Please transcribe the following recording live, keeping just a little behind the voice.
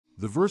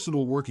The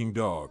versatile working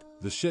dog,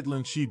 the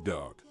Shetland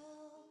Sheepdog.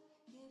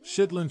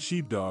 Shetland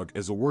Sheepdog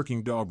as a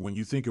working dog. When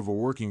you think of a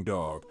working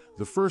dog,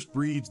 the first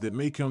breeds that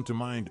may come to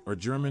mind are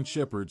German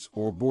Shepherds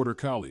or Border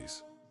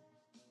Collies.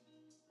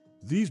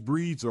 These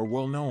breeds are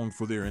well known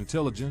for their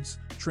intelligence,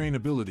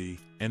 trainability,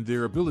 and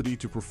their ability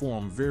to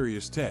perform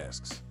various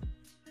tasks.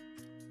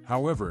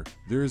 However,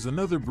 there is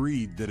another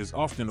breed that is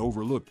often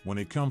overlooked when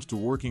it comes to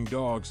working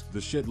dogs,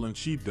 the Shetland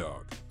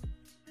Sheepdog.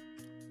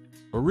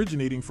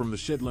 Originating from the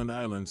Shetland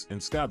Islands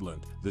in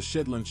Scotland, the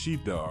Shetland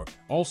Sheepdog,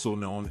 also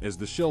known as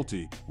the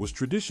Sheltie, was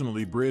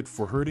traditionally bred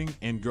for herding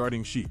and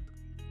guarding sheep.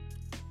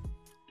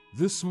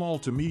 This small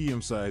to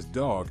medium-sized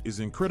dog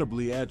is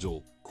incredibly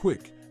agile,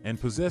 quick,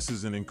 and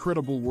possesses an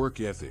incredible work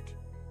ethic.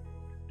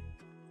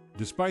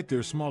 Despite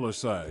their smaller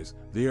size,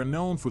 they are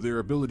known for their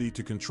ability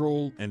to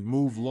control and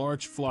move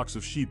large flocks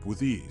of sheep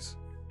with ease.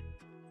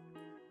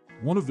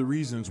 One of the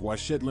reasons why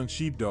Shetland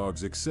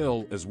Sheepdogs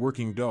excel as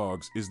working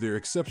dogs is their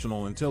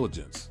exceptional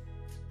intelligence.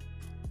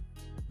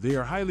 They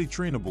are highly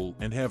trainable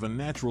and have a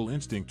natural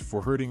instinct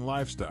for herding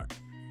livestock.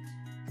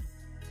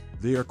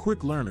 They are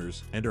quick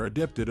learners and are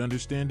adept at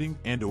understanding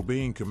and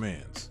obeying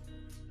commands.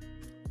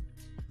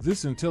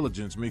 This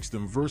intelligence makes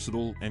them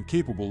versatile and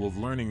capable of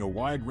learning a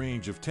wide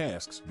range of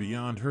tasks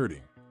beyond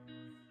herding.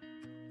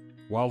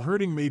 While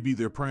herding may be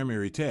their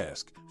primary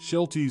task,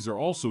 Shelties are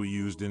also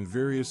used in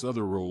various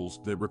other roles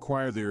that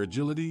require their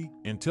agility,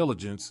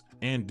 intelligence,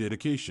 and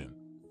dedication.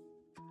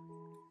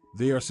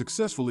 They are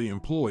successfully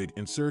employed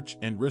in search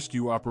and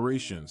rescue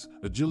operations,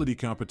 agility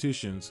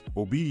competitions,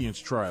 obedience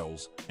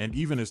trials, and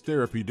even as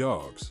therapy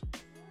dogs.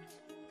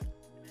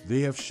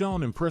 They have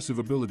shown impressive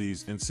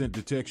abilities in scent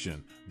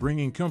detection,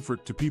 bringing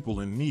comfort to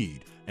people in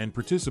need, and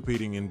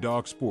participating in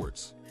dog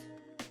sports.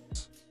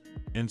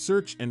 In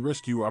search and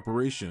rescue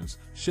operations,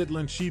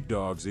 Shetland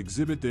Sheepdogs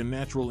exhibit their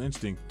natural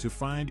instinct to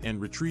find and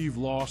retrieve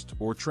lost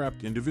or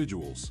trapped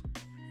individuals.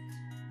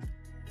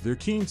 Their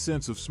keen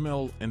sense of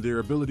smell and their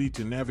ability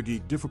to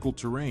navigate difficult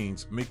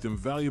terrains make them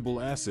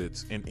valuable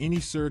assets in any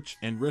search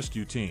and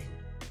rescue team.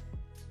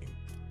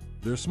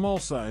 Their small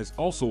size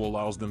also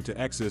allows them to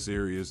access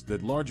areas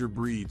that larger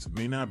breeds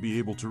may not be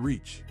able to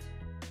reach.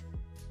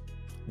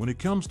 When it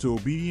comes to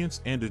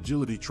obedience and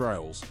agility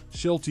trials,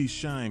 Shelties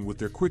shine with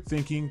their quick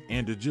thinking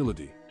and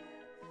agility.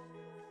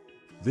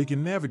 They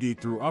can navigate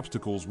through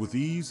obstacles with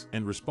ease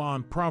and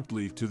respond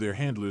promptly to their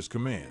handlers'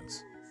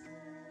 commands.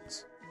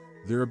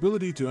 Their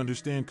ability to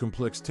understand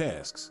complex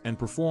tasks and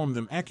perform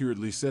them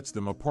accurately sets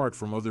them apart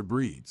from other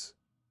breeds.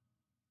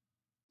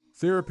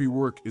 Therapy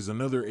work is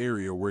another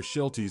area where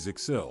Shelties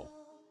excel.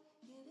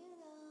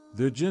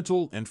 Their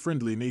gentle and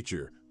friendly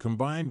nature,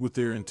 combined with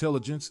their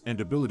intelligence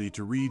and ability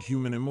to read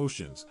human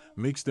emotions,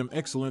 makes them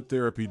excellent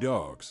therapy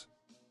dogs.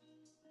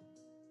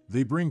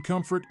 They bring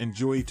comfort and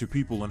joy to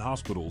people in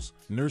hospitals,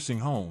 nursing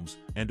homes,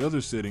 and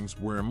other settings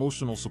where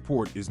emotional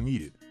support is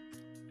needed.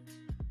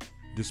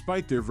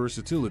 Despite their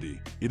versatility,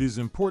 it is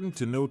important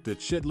to note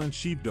that Shetland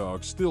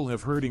Sheepdogs still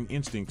have herding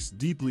instincts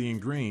deeply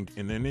ingrained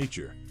in their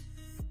nature.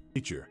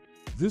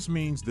 This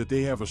means that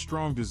they have a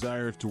strong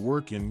desire to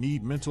work and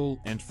need mental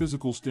and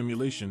physical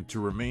stimulation to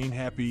remain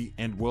happy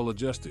and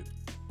well-adjusted.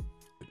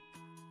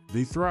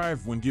 They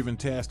thrive when given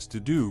tasks to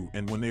do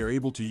and when they are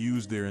able to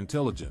use their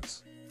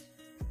intelligence.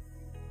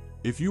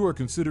 If you are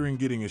considering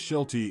getting a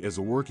Sheltie as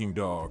a working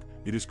dog,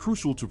 it is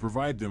crucial to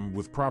provide them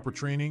with proper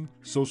training,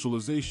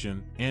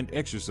 socialization, and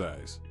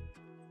exercise.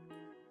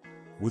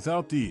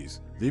 Without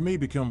these, they may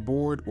become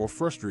bored or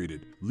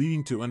frustrated,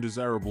 leading to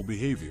undesirable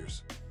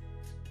behaviors.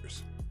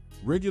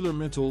 Regular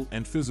mental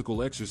and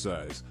physical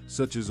exercise,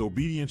 such as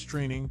obedience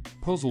training,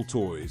 puzzle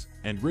toys,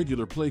 and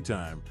regular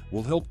playtime,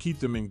 will help keep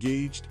them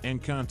engaged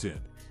and content.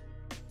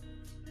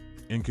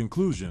 In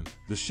conclusion,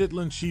 the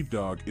Shetland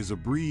Sheepdog is a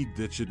breed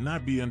that should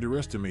not be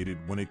underestimated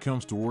when it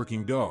comes to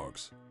working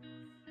dogs.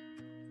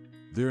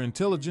 Their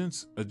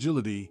intelligence,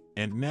 agility,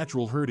 and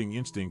natural herding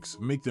instincts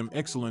make them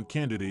excellent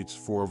candidates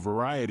for a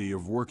variety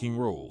of working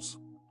roles.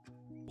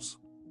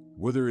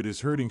 Whether it is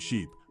herding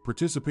sheep,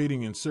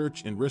 participating in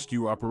search and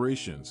rescue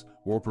operations,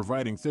 or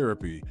providing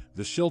therapy,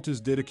 the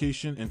Sheltie's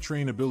dedication and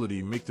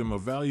trainability make them a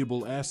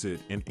valuable asset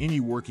in any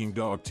working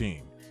dog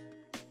team.